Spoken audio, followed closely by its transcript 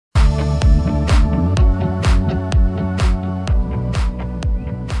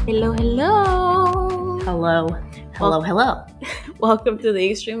Hello, hello. Hello. Hello. Welcome to the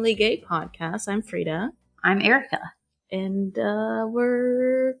Extremely Gay Podcast. I'm Frida. I'm Erica. And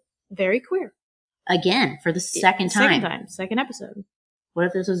we're very queer. Again, for the second time. Second episode. What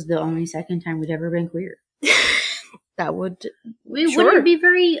if this was the only second time we'd ever been queer? That would... We wouldn't be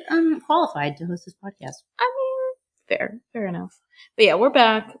very qualified to host this podcast. I mean, fair enough. But yeah, we're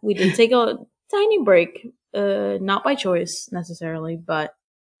back. We did take a tiny break. Not by choice, necessarily, but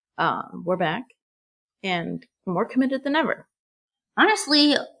we're back. And more committed than ever.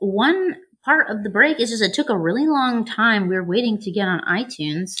 Honestly, one part of the break is just it took a really long time. We were waiting to get on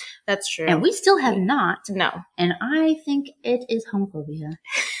iTunes. That's true. And we still have not. No. And I think it is homophobia.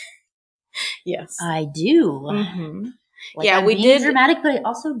 Yes. I do. Mm-hmm. Like, yeah, I'm we being did. dramatic, but I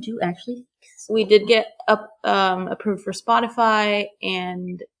also do actually. We did get approved for Spotify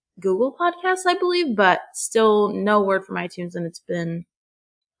and Google Podcasts, I believe, but still no word from iTunes, and it's been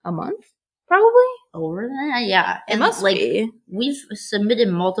a month, probably. Over that, yeah. It must be. We've submitted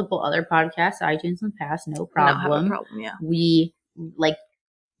multiple other podcasts to iTunes in the past, no problem. Not have a problem, yeah. We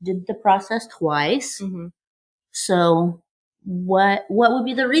did the process twice. Mm-hmm. So what would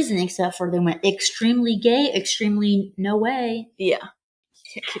be the reason except for they went extremely gay, extremely no way? Yeah.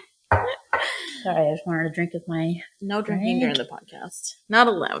 Sorry, I just wanted to drink with my no drinking during the podcast. Not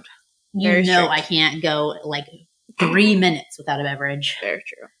allowed. You know I can't go 3 minutes without a beverage. Very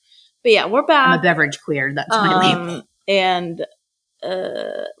true. But yeah, we're back. I'm a beverage queer. That's my label. And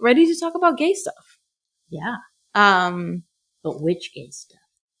ready to talk about gay stuff. Yeah. But which gay stuff?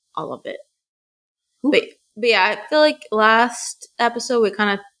 All of it. But yeah, I feel like last episode we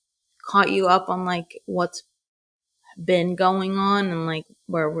kind of caught you up on what's been going on and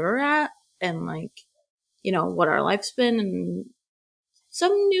where we're at and what our life's been and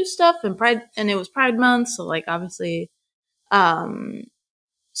some new stuff and Pride, and it was Pride Month, so obviously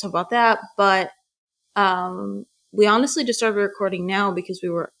so about that, but we honestly just started recording now because we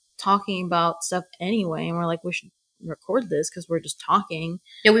were talking about stuff anyway, and we're like, we should record this because we're just talking.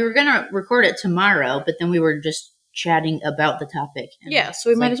 Yeah, we were gonna record it tomorrow, but then we were just chatting about the topic. Yeah, so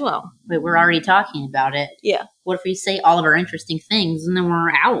we might as well. But we're already talking about it. Yeah. What if we say all of our interesting things and then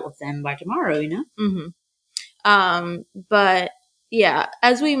we're out with them by tomorrow, you know? Mm-hmm. But yeah,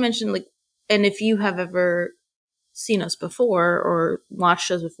 as we mentioned, and if you have ever seen us before or watched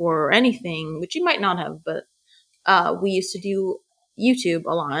us before or anything, which you might not have, but we used to do YouTube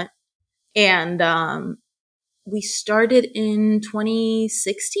a lot, and we started in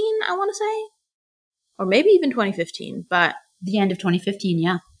 2016, I want to say, or maybe even 2015, but the end of 2015,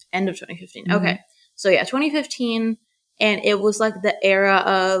 yeah. End of 2015. Mm-hmm. Okay. So yeah, 2015, and it was the era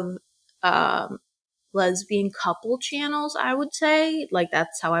of lesbian couple channels, I would say.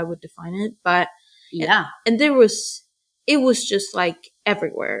 That's how I would define it. But yeah. And it was just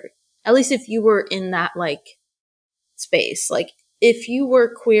everywhere. At least if you were in that space. If you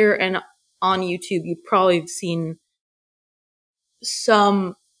were queer and on YouTube, you'd probably have seen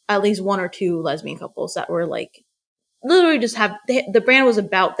at least one or two lesbian couples that were literally just the brand was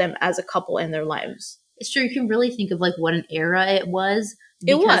about them as a couple and their lives. It's true. You can really think of what an era it was.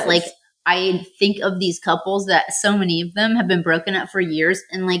 Because, it was. I think of these couples that so many of them have been broken up for years,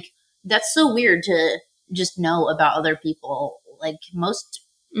 and that's so weird to just know about other people. Most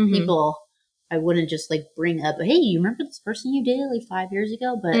mm-hmm. people, I wouldn't just bring up, hey, you remember this person you dated 5 years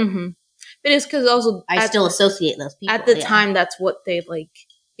ago? But mm-hmm. But it's because also I still associate those people. At the time, that's what they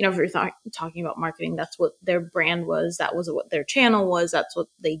if you're talking about marketing, that's what their brand was. That was what their channel was. That's what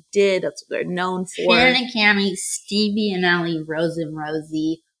they did. That's what they're known for. Shannon and Cammie, Stevie and Allie, Rose and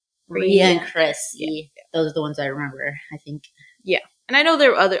Rosie, Rhea and Chrissy. Yeah. Those are the ones I remember, I think. Yeah. And I know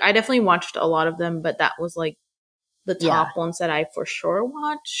there were I definitely watched a lot of them, but that was the top ones that I for sure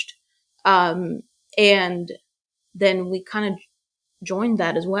watched. And then we kind of joined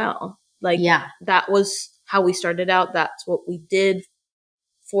that as well. That was how we started out. That's what we did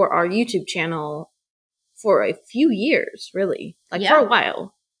for our YouTube channel for a few years, really. For a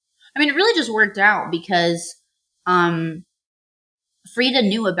while. I mean, it really just worked out because Frida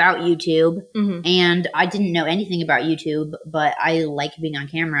knew about YouTube, mm-hmm. and I didn't know anything about YouTube, but I like being on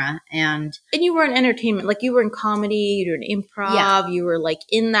camera. And you were in entertainment. You were in comedy, you were in improv, you were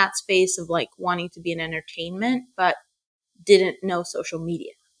in that space of wanting to be in entertainment, but didn't know social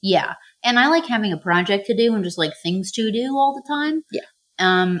media. Yeah. And I like having a project to do and just things to do all the time. Yeah.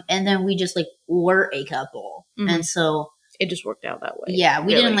 And then we just were a couple. Mm-hmm. And so it just worked out that way. Yeah.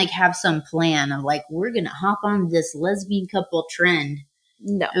 We didn't have some plan of we're going to hop on this lesbian couple trend.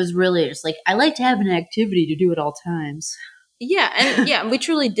 No. It was really just I like to have an activity to do at all times. Yeah. And we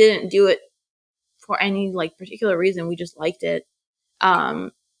truly didn't do it for any particular reason. We just liked it.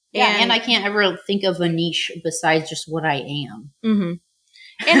 Yeah, and I can't ever think of a niche besides just what I am. Mm-hmm.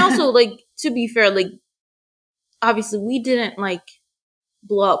 And also, like, to be fair, like, obviously we didn't, like,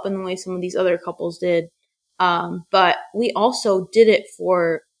 blow up in the way some of these other couples did. But we also did it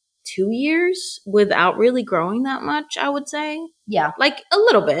for 2 years without really growing that much, I would say. Yeah. Like, a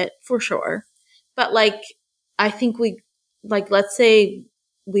little bit, for sure. But, like, I think let's say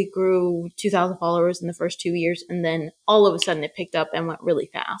we grew 2,000 followers in the first 2 years, and then all of a sudden it picked up and went really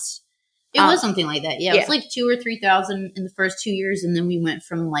fast. It was something like that. Yeah, it was Yeah. like 2 or 3,000 in the first 2 years, and then we went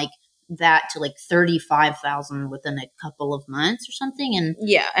from like that to like 35,000 within a couple of months or something, and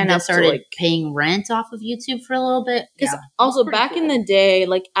Yeah, and then up to, started like, paying rent off of YouTube for a little bit. because Yeah, also pretty back in cool. the day,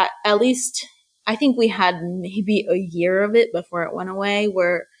 like, at least I think we had maybe a year of it before it went away,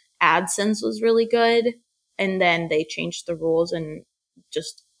 where AdSense was really good, and then they changed the rules and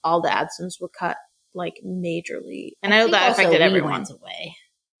just all the AdSense were cut, like, majorly, and I know think that also affected we everyone. went away.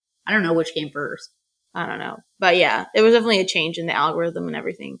 I don't know which came first. I don't know, but yeah, there was definitely a change in the algorithm and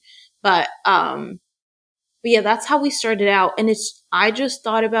everything. But yeah, that's how we started out, and I just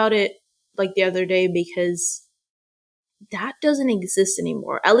thought about it like the other day because that doesn't exist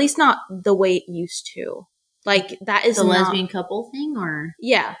anymore. At least not the way it used to. Like, that is The not, lesbian couple thing, or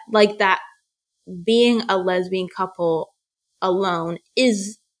yeah, like that being a lesbian couple alone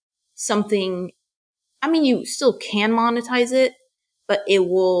is something, I mean, you still can monetize it, but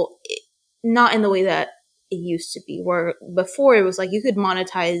not in the way that it used to be, where before it was like you could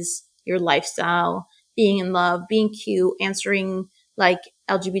monetize your lifestyle, being in love, being cute, answering like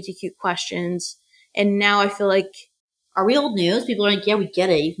LGBTQ questions. And now I feel like, are we old news? People are like, yeah, we get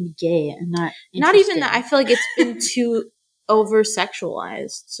it. You can be gay. I'm not not even interested. that, I feel like it's been too over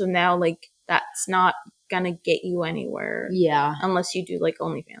sexualized. So now, like, that's not gonna get you anywhere. Yeah. Unless you do like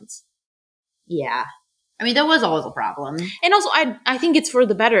OnlyFans. Yeah. I mean, that was always a problem. And also, I think it's for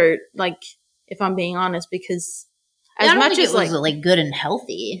the better, like, if I'm being honest, because I as don't much think as it was like good and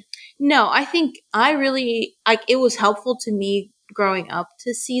healthy. no, I think I really, like, it was helpful to me growing up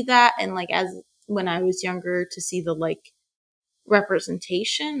to see that, and like as when I was younger to see the like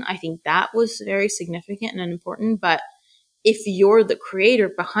representation. I think that was very significant and important. But if you're the creator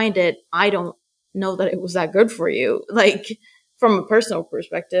behind it, I don't know that it was that good for you. Like, from a personal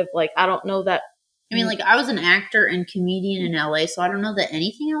perspective, like, I don't know that. I mean, like, I was an actor and comedian in LA, so I don't know that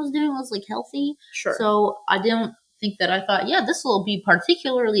anything I was doing was like healthy. Sure. So I don't think that I thought, yeah, this will be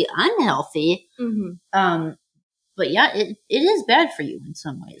particularly unhealthy. Mm-hmm. But yeah, it is bad for you in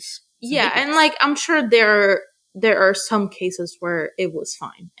some ways. Yeah, and like, I'm sure there are some cases where it was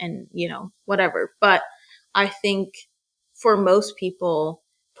fine and, whatever. But I think for most people,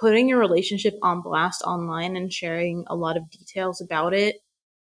 putting your relationship on blast online and sharing a lot of details about it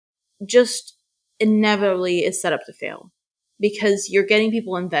just inevitably is set up to fail, because you're getting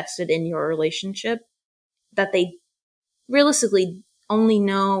people invested in your relationship that they realistically only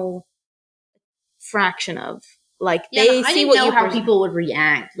know fraction of. Like, Yeah, no, they I see didn't what know you how present. people would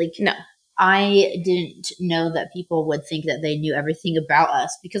react. Like, No. I didn't know that people would think that they knew everything about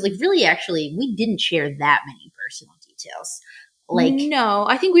us because, like, really, actually, we didn't share that many personal details. Like, No,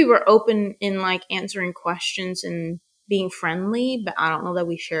 I think we were open in like answering questions and being friendly, but I don't know that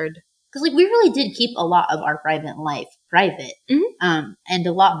we shared. because like we really did keep a lot of our private life private, Mhm. and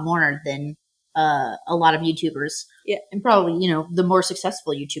a lot more than a lot of YouTubers. Yeah. And probably the more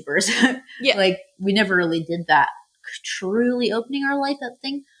successful YouTubers. Yeah. Like, we never really did that, truly opening our life up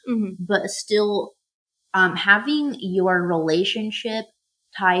thing. Mm-hmm. But still, having your relationship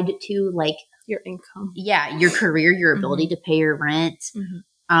tied to, like, Your income. yeah, your career, your ability Mm-hmm. to pay your rent,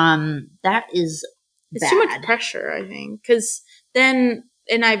 that is It's too much bad. pressure, I think, because then,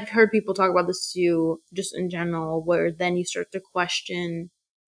 and I've heard people talk about this too, just in general, where then you start to question,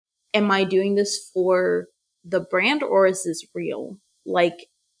 am I doing this for the brand, or is this real? Like,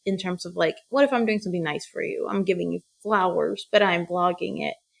 in terms of like, what if I'm doing something nice for you? I'm giving you flowers, but I'm vlogging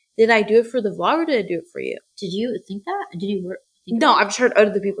it. Did I do it for the vlog, or did I do it for you? Did you think that? Did you think No, about I've just heard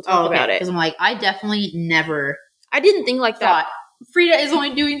other people talk about it. Because I'm like, I definitely never I didn't think like that. thought Frida is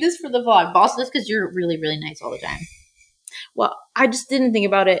only doing this for the vlog. Boss, this because you're really, really nice all the time. Well, I just didn't think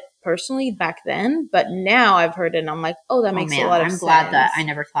about it personally back then, but now I've heard it and I'm like, oh, that makes a lot of sense. I'm glad that I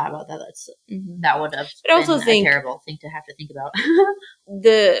never thought about that. That would have But I also been think a terrible thing to have to think about.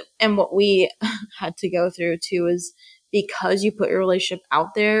 and what we had to go through too is, because you put your relationship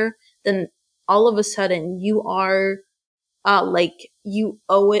out there, then all of a sudden you are like, you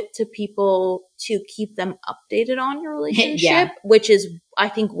owe it to people to keep them updated on your relationship, which is, I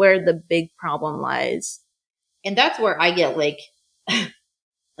think, where the big problem lies. And that's where I get like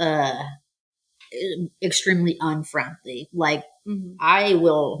extremely unfriendly. Like, Mm-hmm. I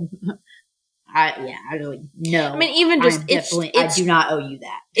will. I really no. I mean, even just I do not owe you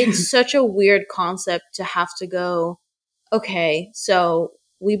that. It's such a weird concept to have to go, okay, so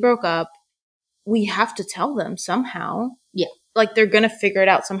we broke up. We have to tell them somehow. Yeah. Like they're going to figure it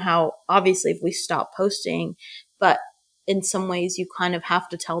out somehow, obviously, if we stop posting. But in some ways, you kind of have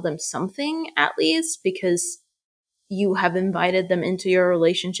to tell them something at least because you have invited them into your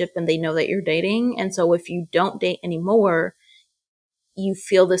relationship and they know that you're dating. And so if you don't date anymore, you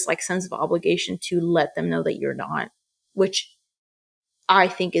feel this like sense of obligation to let them know that you're not, which I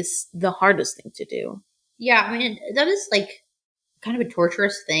think is the hardest thing to do. Yeah, I mean that is like kind of a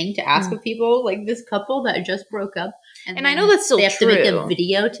torturous thing to ask of people. Like this couple that just broke up, and I know that's still they have true. to make a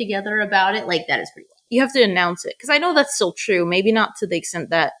video together about it. Like that is pretty. You have to announce it because I know that's still true. Maybe not to the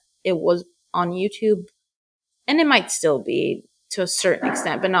extent that it was on YouTube, and it might still be to a certain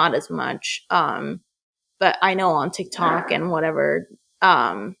extent, but not as much. But I know on TikTok and whatever,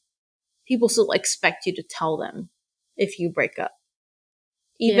 people still expect you to tell them if you break up.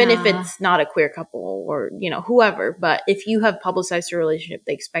 Even if it's not a queer couple or, whoever, but if you have publicized your relationship,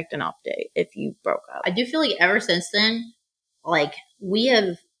 they expect an update if you broke up. I do feel like ever since then, like we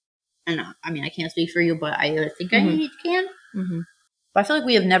have, and I mean, I can't speak for you, but I think I can. Mm-hmm. But I feel like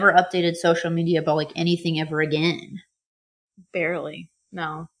we have never updated social media about like anything ever again. Barely.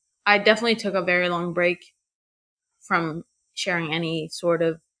 No. I definitely took a very long break from sharing any sort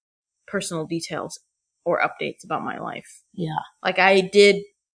of personal details or updates about my life. Yeah. Like I didn't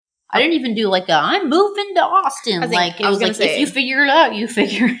even do like I'm moving to Austin. It was like, if you figure it out, you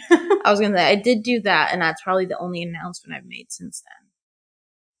figure it out. I was going to say, I did do that, and that's probably the only announcement I've made since then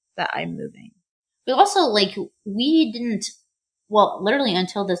that I'm moving. But also, like, we didn't, well, literally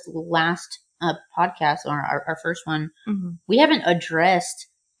until this last podcast, or our first one, we haven't addressed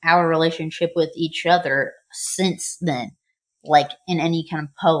our relationship with each other since then, like, in any kind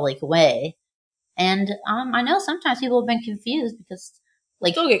of public way. And I know sometimes people have been confused because,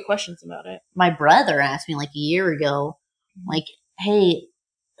 like, still get questions about it. My brother asked me like a year ago, like, hey,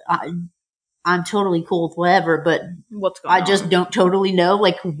 I'm totally cool with whatever, but what's going on? I just don't totally know,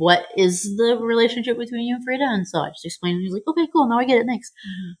 like, what is the relationship between you and Frida? And so I just explained, and he was like, okay, cool, now I get it, thanks.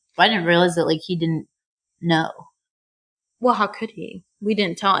 But I didn't realize that, like, he didn't know. Well, how could he? We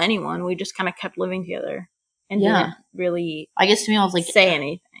didn't tell anyone. We just kind of kept living together and didn't really, I guess to me, I was like, say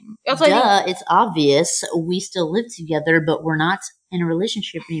anything. Duh, it's obvious. We still live together, but we're not in a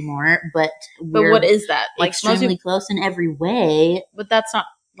relationship anymore. But what is that? Like, extremely close in every way. But that's not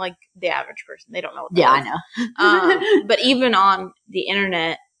like the average person. They don't know what that is. I know. But even on the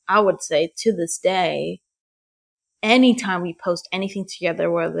internet, I would say to this day, anytime we post anything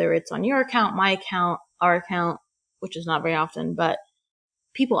together, whether it's on your account, my account, our account, which is not very often, but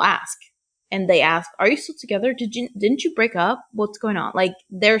people ask. And they ask, are you still together? Didn't you break up? What's going on? Like,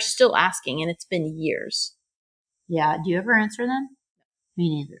 they're still asking, and it's been years. Yeah. Do you ever answer them? Me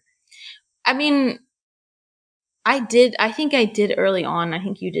neither. I mean, I did. I think I did early on. I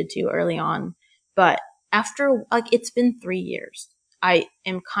think you did too early on. But after, like, it's been 3 years. I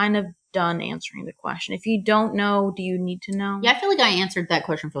am kind of done answering the question. If you don't know, do you need to know? Yeah, I feel like I answered that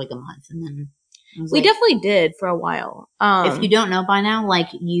question for like a month, and then we definitely did for a while. If you don't know by now, like,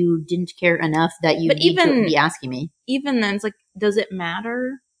 you didn't care enough that you need to be asking me. Even then, it's like, does it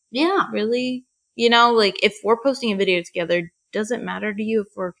matter? Yeah. Really? Like, if we're posting a video together, does it matter to you if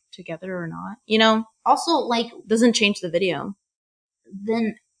we're together or not? Also, like, doesn't change the video.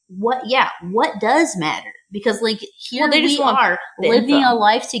 Then what? Yeah, what does matter? Because, like, here we are living a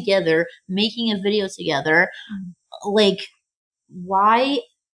life together, making a video together. Like, why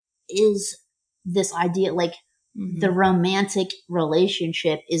is this idea, like, the romantic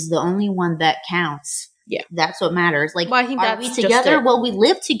relationship is the only one that counts? Yeah, that's what matters. Like, well, I think are we together? Well, we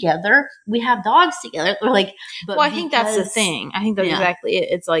live together. We have dogs together. We're like, but I think that's the thing. I think that's exactly it.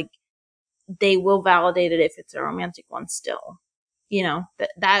 It's like they will validate it if it's a romantic one. Still,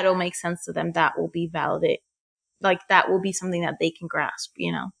 that'll make sense to them. That will be validated. Like, that will be something that they can grasp.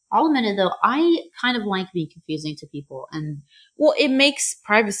 I'll admit it though. I kind of like being confusing to people, and it makes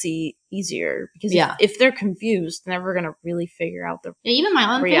privacy easier because if they're confused, they're never gonna really figure out the even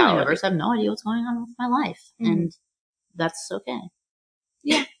my own family members have no idea what's going on with my life, and that's okay.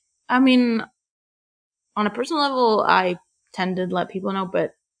 Yeah, I mean, on a personal level, I tend to let people know,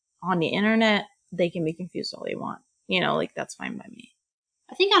 but on the internet, they can be confused all they want. Like, that's fine by me.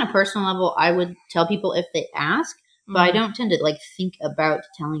 I think on a personal level, I would tell people if they ask, but I don't tend to, like, think about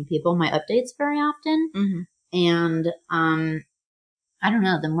telling people my updates very often. And I don't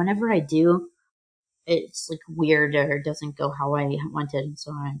know. Then whenever I do, it's like weird or it doesn't go how I wanted,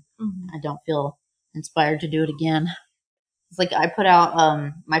 so I don't feel inspired to do it again. It's like I put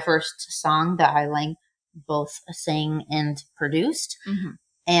out my first song that I like both sang and produced,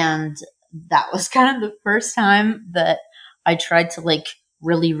 and that was kind of the first time that I tried to like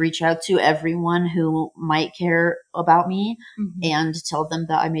really reach out to everyone who might care about me and tell them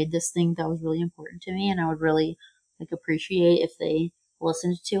that I made this thing that was really important to me, and I would really like appreciate if they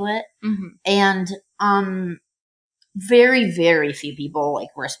listened to it. And very, very few people like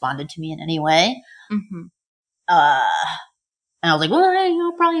responded to me in any way. And I was like, well,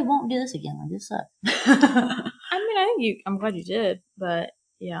 I probably won't do this again. Like, this sucks. I mean, I think I'm glad you did, but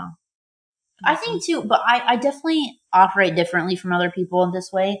yeah. I think too, but I definitely operate differently from other people in this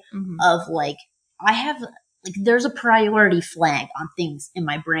way of like, I have, like, there's a priority flag on things in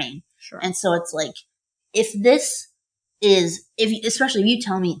my brain. Sure. And so it's like, if this is, especially if you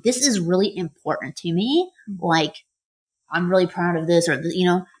tell me this is really important to me, like, I'm really proud of this, or,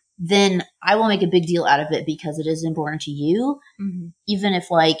 then I will make a big deal out of it because it is important to you. Even if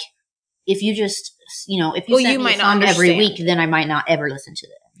like, if you just, if you send me a song every week, then I might not ever listen to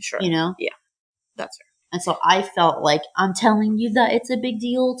it. Sure. Yeah. That's fair. And so I felt like I'm telling you that it's a big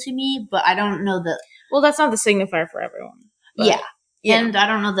deal to me, but I don't know that. Well, that's not the signifier for everyone. Yeah. And I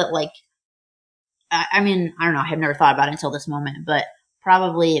don't know that like, I mean, I don't know. I have never thought about it until this moment, but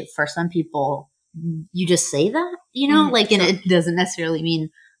probably for some people, you just say that, like, and it doesn't necessarily mean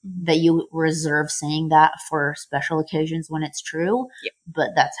that you reserve saying that for special occasions when it's true, but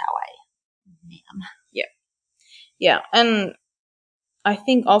that's how I am. Yeah. And I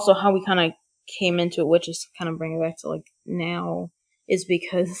think also how we kind of came into it, which is kind of bring it back to like now, is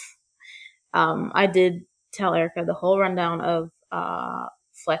because I did tell Erica the whole rundown of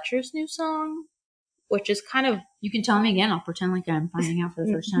Fletcher's new song, which is kind of... You can tell me again. I'll pretend like I'm finding out for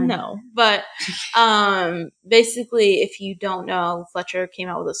the first time. No, but basically, if you don't know, Fletcher came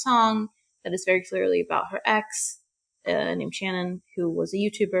out with a song that is very clearly about her ex, named Shannon, who was a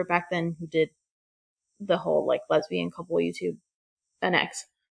YouTuber back then, who did the whole like lesbian couple YouTube, an ex,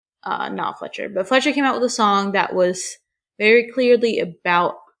 not Fletcher. But Fletcher came out with a song that was very clearly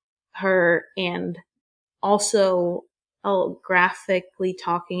about her, and also graphically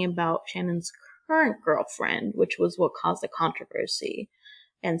talking about Shannon's current girlfriend, which was what caused the controversy.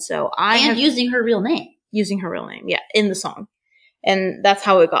 And so using her real name. Using her real name, yeah, in the song. And that's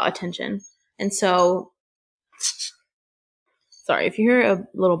how it got attention. And so, sorry, if you hear a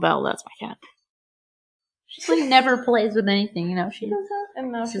little bell, that's my cat. She's like never plays with anything, She does that,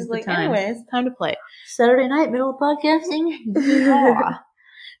 and now she's like, anyway, it's time to play. Saturday night, middle of podcasting.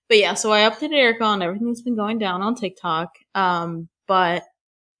 But yeah, so I updated Erica on everything that's been going down on TikTok.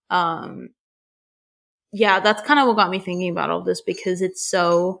 Yeah, that's kind of what got me thinking about all this, because it's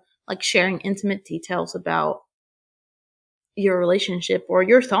so like sharing intimate details about your relationship, or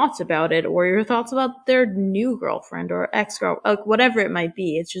your thoughts about it, or your thoughts about their new girlfriend or ex-girl, like whatever it might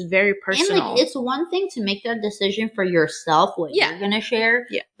be. It's just very personal. And like, it's one thing to make that decision for yourself, what you're going to share,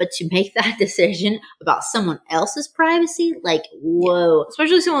 but to make that decision about someone else's privacy, like, whoa.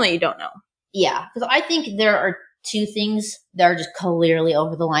 Especially someone that you don't know. Yeah, because I think there are two things that are just clearly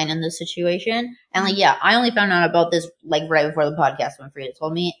over the line in this situation. And like, I only found out about this like right before the podcast when Frida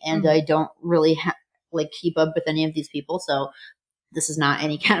told me, and I don't really like keep up with any of these people, so this is not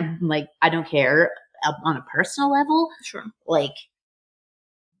any kind of like, I don't care on a personal level. Sure. Like,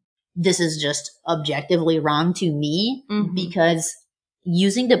 this is just objectively wrong to me, because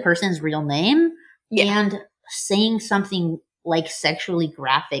using the person's real name and saying something like sexually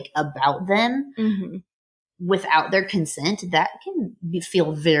graphic about them without their consent, that can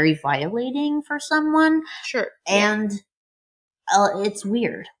feel very violating for someone. Sure. And it's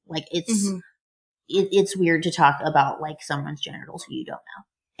weird. Like, it's weird to talk about like someone's genitals who you don't know.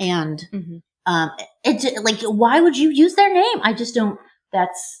 And it like, why would you use their name? I just don't.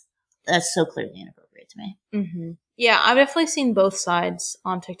 That's so clearly inappropriate to me. Yeah, I've definitely seen both sides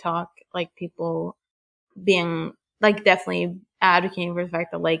on TikTok, like people being like definitely advocating for the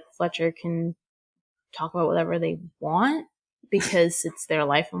fact that like Fletcher can talk about whatever they want because it's their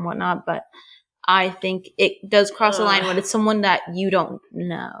life and whatnot. But I think it does cross the line when it's someone that you don't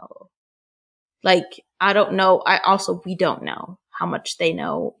know. Like, I don't know. We don't know how much they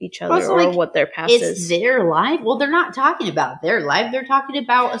know each other, or like, what their past is. It's their life. Well, they're not talking about their life. They're talking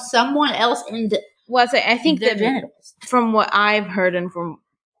about someone else and I think their that genitals. From what I've heard and from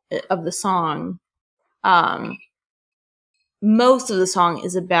of the song, most of the song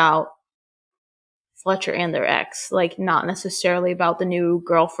is about Fletcher and their ex. Like, not necessarily about the new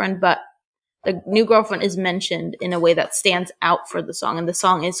girlfriend, but the new girlfriend is mentioned in a way that stands out for the song. And the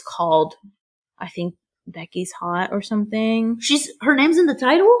song is called, I think, Becky's hot or something. Her name's in the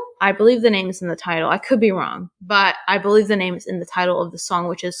title? I believe the name is in the title. I could be wrong, but I believe the name is in the title of the song,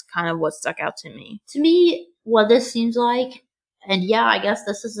 which is kind of what stuck out to me. To me, what this seems like, and yeah, I guess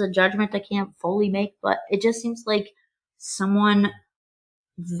this is a judgment I can't fully make, but it just seems like someone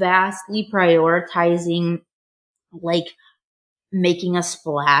vastly prioritizing, like, making a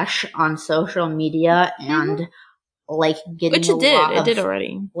splash on social media and, like, getting Which it did. It did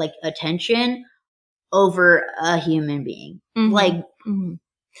already. like, attention over a human being. Like,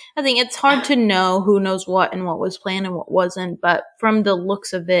 I think it's hard to know who knows what and what was planned and what wasn't, but from the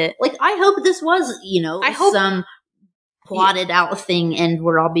looks of it, like, I hope this was, some plotted out thing and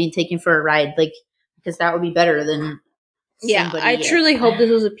we're all being taken for a ride, like, because that would be better than somebody. I truly hope this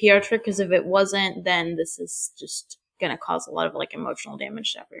was a PR trick, because if it wasn't, then this is just gonna cause a lot of like emotional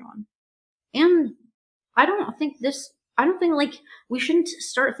damage to everyone. And I don't think like we shouldn't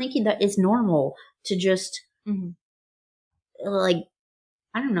start thinking that it's normal to just like,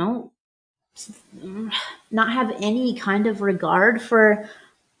 I don't know, not have any kind of regard for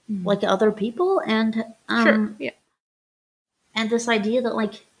like other people, and and this idea that,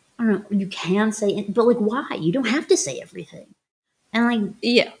 like, I don't know, you can say it, but like, why? You don't have to say everything. And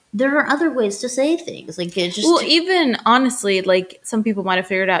like, there are other ways to say things. Like, it just even honestly, like, some people might have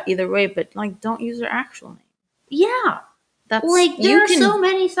figured out either way, but like, don't use their actual name. Yeah, that's like, there are so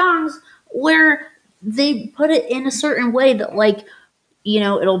many songs where they put it in a certain way that, like,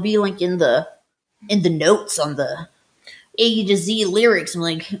 it'll be like in the notes on the A to Z lyrics. I'm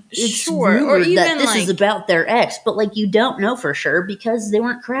like, it's rumored that this is about their ex, but like, you don't know for sure because they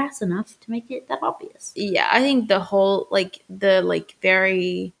weren't crass enough to make it that obvious. Yeah, I think the whole the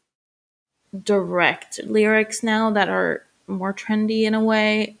very direct lyrics now that are more trendy in a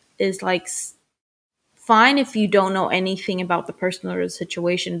way is like fine if you don't know anything about the person or the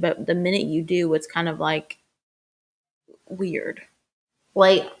situation, but the minute you do, it's kind of like weird.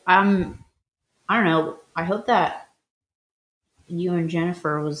 Like, I don't know. I hope that You and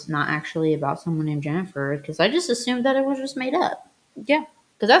Jennifer was not actually about someone named Jennifer, because I just assumed that it was just made up. Yeah,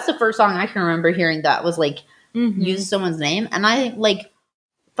 because that's the first song I can remember hearing that was like use someone's name, and I like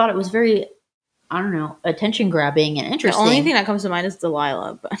thought it was very, I don't know, attention grabbing and interesting. The only thing that comes to mind is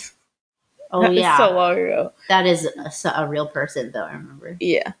Delilah, but yeah, so long ago. That is a real person, though. I remember.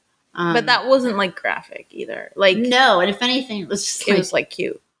 Yeah, but that wasn't like graphic either. Like, no, and if anything, it was just was like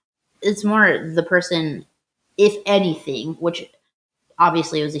cute. It's more the person, if anything, which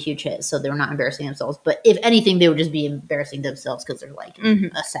obviously it was a huge hit, so they were not embarrassing themselves. But if anything, they would just be embarrassing themselves because they're like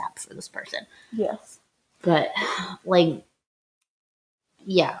a sap for this person. Yes, but like,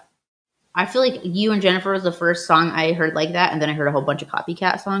 yeah, I feel like You and Jennifer was the first song I heard like that, and then I heard a whole bunch of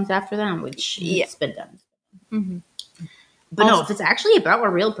copycat songs after that, which it's been done. But also, no, if it's actually about a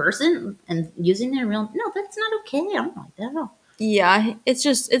real person and using their real, no, that's not okay. I don't like that at all. Yeah,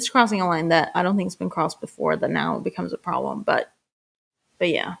 it's crossing a line that I don't think it's been crossed before, that now it becomes a problem. But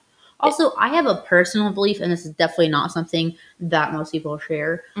yeah. Also, I have a personal belief, and this is definitely not something that most people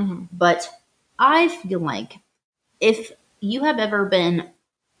share, but I feel like if you have ever been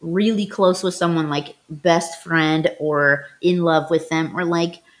really close with someone, like best friend or in love with them, or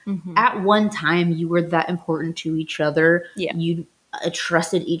like at one time you were that important to each other, you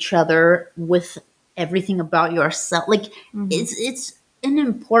trusted each other with everything about yourself, like it's an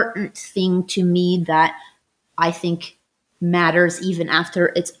important thing to me that I think matters even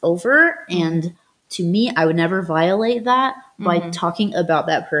after it's over. And to me, I would never violate that by talking about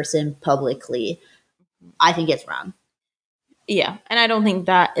that person publicly. I think it's wrong. Yeah, and I don't think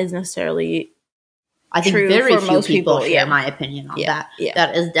that is necessarily I think very few people share my opinion on that. Yeah.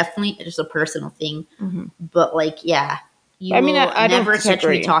 That is definitely just a personal thing. But like, yeah, you will never catch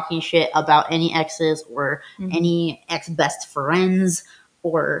me talking shit about any exes or any ex best friends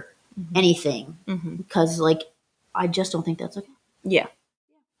or anything, because like, I just don't think that's okay. Yeah,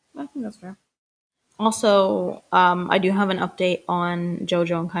 I think that's fair. Also, I do have an update on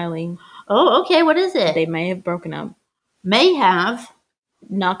JoJo and Kylie. Oh, okay. What is it? They may have broken up. May have.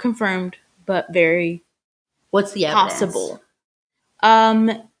 Not confirmed, but very What's the possible.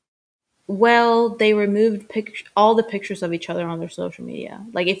 Well, they removed all the pictures of each other on their social media.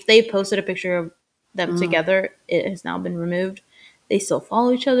 Like, if they posted a picture of them together, it has now been removed. They still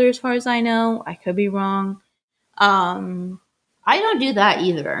follow each other, as far as I know. I could be wrong. I don't do that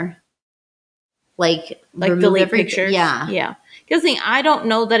either. Like delete pictures. Yeah. Because I don't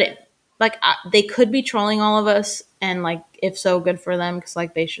know that it. Like, they could be trolling all of us, and like, if so, good for them, because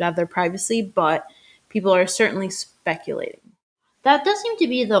like, they should have their privacy. But people are certainly speculating. That does seem to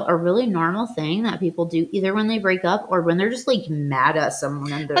be a really normal thing that people do, either when they break up or when they're just like mad at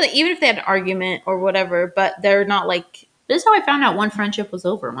someone. And But even if they had an argument or whatever, but they're not like this is how I found out one friendship was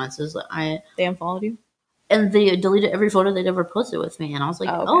over once. they unfollowed you. And they deleted every photo they'd ever posted with me, and I was like,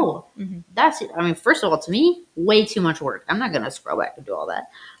 Oh, okay. oh, that's it. I mean, first of all, to me, way too much work. I'm not gonna scroll back and do all that.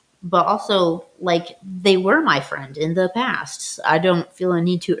 But also, like, they were my friend in the past. I don't feel a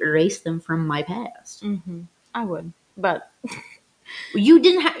need to erase them from my past. I would, but You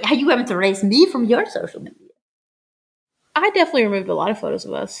didn't. You haven't erased me from your social media. I definitely removed a lot of photos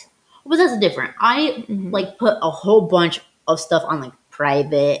of us. But that's different. I like put a whole bunch of stuff on like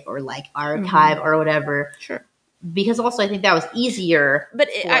private or like archive or whatever. Sure. Because also I think that was easier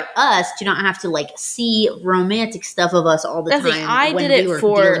for us to not have to like see romantic stuff of us all the time when we were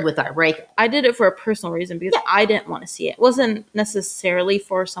dealing with our breakup. I did it for a personal reason because I didn't want to see it. It wasn't necessarily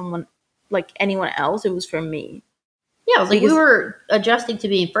for someone like anyone else. It was for me. Yeah, like we were adjusting to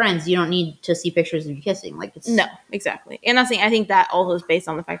being friends. You don't need to see pictures of you kissing. Like it's no, exactly. And I think that also is based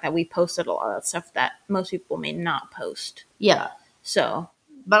on the fact that we posted a lot of stuff that most people may not post. Yeah. So,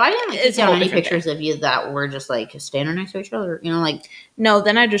 but I didn't take down any pictures of you that were just like standing next to each other. You know, like no.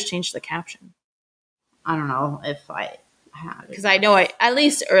 Then I just changed the caption. I don't know if I had because I know at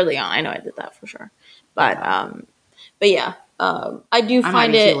least early on I know I did that for sure. But yeah, I do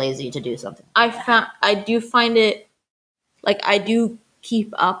find it too lazy to do something. I do find it. Like, I do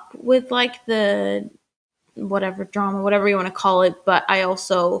keep up with, like, the whatever drama, whatever you want to call it, but I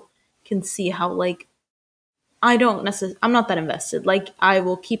also can see how, like, I'm not that invested. Like, I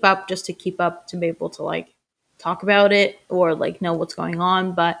will keep up just to keep up to be able to, like, talk about it or, like, know what's going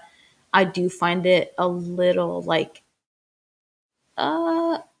on, but I do find it a little, like,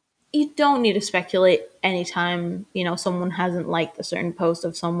 you don't need to speculate anytime, someone hasn't liked a certain post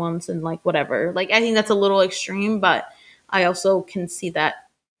of someone's and, like, whatever. Like, I think that's a little extreme, but I also can see that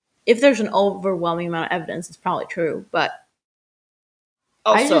if there's an overwhelming amount of evidence, it's probably true. But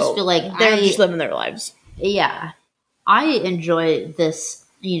also, I just feel like they're just living their lives. Yeah. I enjoy this,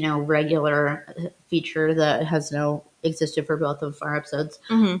 regular feature that has existed for both of our episodes.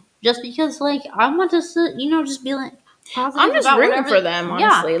 Just because, like, I want to, just be like, positive. I'm just about rooting for them,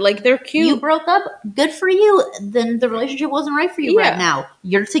 honestly. Yeah. Like, they're cute. You broke up, good for you. Then the relationship wasn't right for you right now.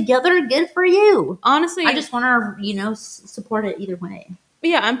 You're together, good for you. Honestly, I just want to, support it either way.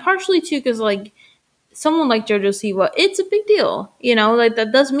 Yeah, and partially too, because like someone like JoJo Siwa, it's a big deal. Like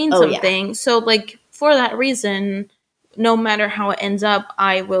that does mean something. Yeah. So like for that reason, no matter how it ends up,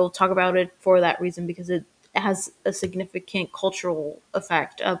 I will talk about it for that reason because it has a significant cultural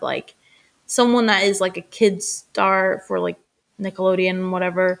effect of like someone that is like a kid star for like Nickelodeon and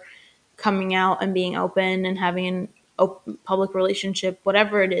whatever coming out and being open and having a public relationship,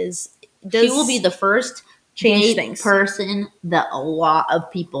 whatever it is. She will be the first change things person that a lot of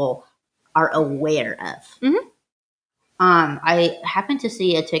people are aware of. I happened to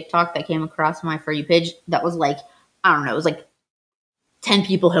see a TikTok that came across my For You page that was like, I don't know, it was like 10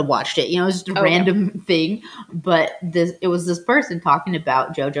 people had watched it. It was just a random thing. But it was this person talking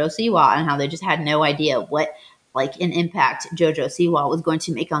about JoJo Siwa and how they just had no idea what like an impact JoJo Siwa was going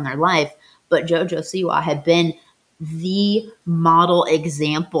to make on their life. But JoJo Siwa had been the model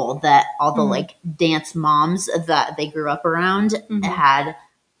example that all the like dance moms that they grew up around had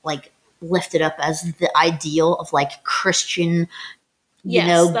like lifted up as the ideal of like Christian,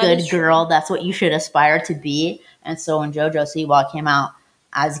 good girl. That's what you should aspire to be. And so when JoJo Siwa came out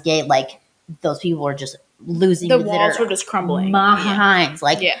as gay, like those people were just losing. The walls were just crumbling. Minds,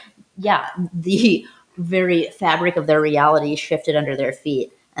 like the very fabric of their reality shifted under their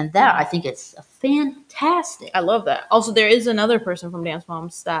feet. And that, I think it's fantastic. I love that. Also, there is another person from Dance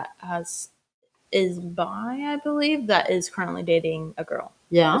Moms that is bi, I believe, that is currently dating a girl.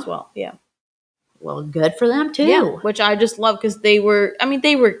 Yeah. As well. Yeah. Well, good for them, too. Yeah, which I just love because they were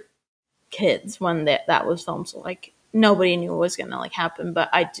kids when that was filmed. So, like, nobody knew what was going to, like, happen. But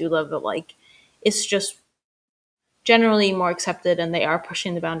I do love that, like, it's just generally more accepted and they are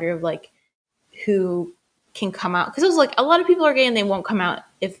pushing the boundary of, like, who can come out. Because it was, like, a lot of people are gay and they won't come out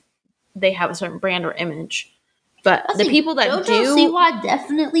if they have a certain brand or image. But the people that JoJo do... Siwa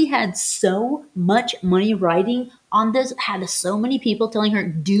definitely had so much money riding on this, had so many people telling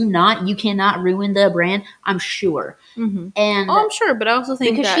her, you cannot ruin the brand, I'm sure. And I'm sure, but I also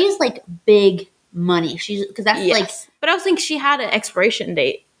think because she's, like, big money. Because that's, like... But I also think she had an expiration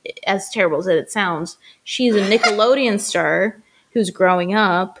date, as terrible as it sounds. She's a Nickelodeon star who's growing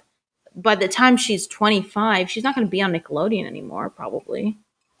up. By the time she's 25, she's not going to be on Nickelodeon anymore, probably.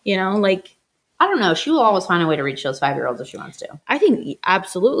 Like... I don't know. She will always find a way to reach those 5-year-olds if she wants to. I think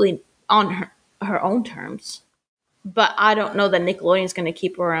absolutely on her own terms. But I don't know that Nickelodeon's going to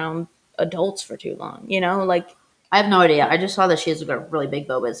keep around adults for too long. You know, like I have no idea. I just saw that she has a really big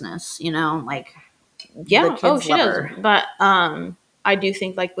bow business. Like the yeah, oh, kids she love does. her. But I do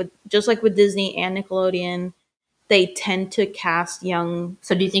think like with Disney and Nickelodeon, they tend to cast young.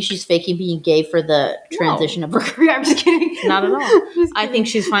 So do you think she's faking being gay for the transition of her career? I'm just kidding. Not at all. I think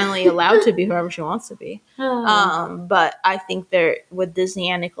she's finally allowed to be whoever she wants to be. But I think there with Disney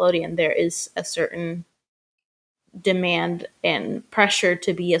and Nickelodeon, there is a certain demand and pressure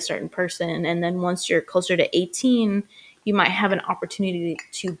to be a certain person, and then once you're closer to 18, you might have an opportunity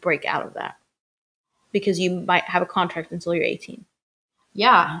to break out of that because you might have a contract until you're 18.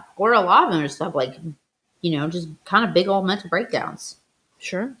 Yeah, or a lot of them just have just kind of big old mental breakdowns.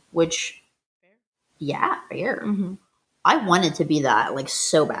 Sure. Which, yeah, fair. Mm-hmm. I wanted to be that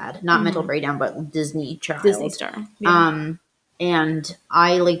so bad, not mental breakdown, but Disney child, Disney star. Yeah. And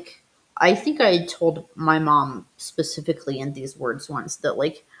I think I told my mom specifically in these words once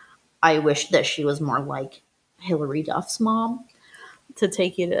that I wish that she was more like Hillary Duff's mom. To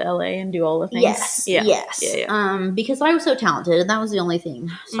take you to LA and do all the things. Yes, Yeah. yes. Yeah. Because I was so talented, and that was the only thing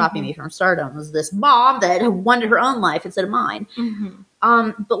stopping me from stardom was this mom that wanted her own life instead of mine.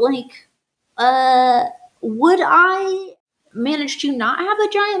 But would I manage to not have a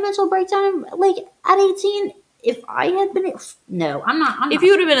giant mental breakdown at 18 if I had been? No, I'm not. If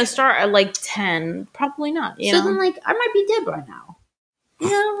you would have been a star at 10, probably not. Then I might be dead by now.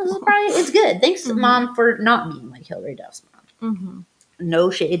 It's good. Thanks, Mom, for not being like Hillary Duff's mom.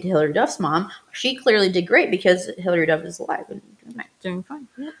 No shade to Hillary Duff's mom. She clearly did great because Hillary Duff is alive and doing fine.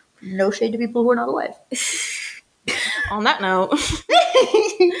 Yep. No shade to people who are not alive. On that note,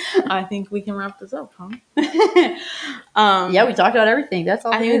 I think we can wrap this up, huh? Yeah, we talked about everything. That's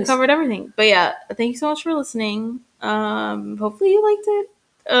all. I think we covered everything. But yeah, thank you so much for listening. Hopefully you liked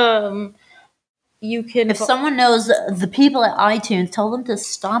it. You can. If someone knows the people at iTunes, tell them to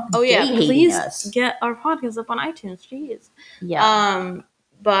stop. Oh yeah, please us. Get our podcast up on iTunes. Jeez. Yeah.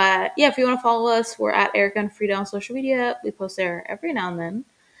 But yeah, if you want to follow us, we're at Erica and Frida on social media. We post there every now and then.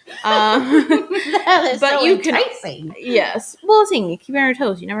 That is but so you enticing. Can, yes. Well, seeing you keep on your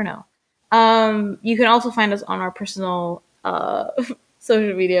toes. You never know. You can also find us on our personal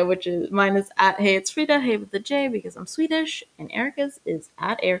social media, which is mine is at Hey It's Frida, Hey with the J because I'm Swedish, and Erica's is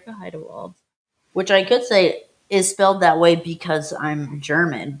at Erica Heidewald. Which I could say is spelled that way because I'm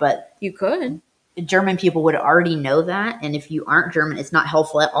German, but you could. German people would already know that, and if you aren't German, it's not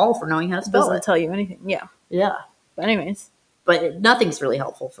helpful at all for knowing how to spell it. Doesn't tell you anything. Yeah. Yeah. But anyways. But nothing's really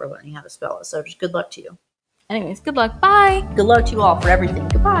helpful for learning how to spell it, so just good luck to you. Anyways, good luck. Bye. Good luck to you all for everything.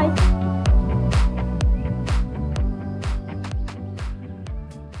 Goodbye.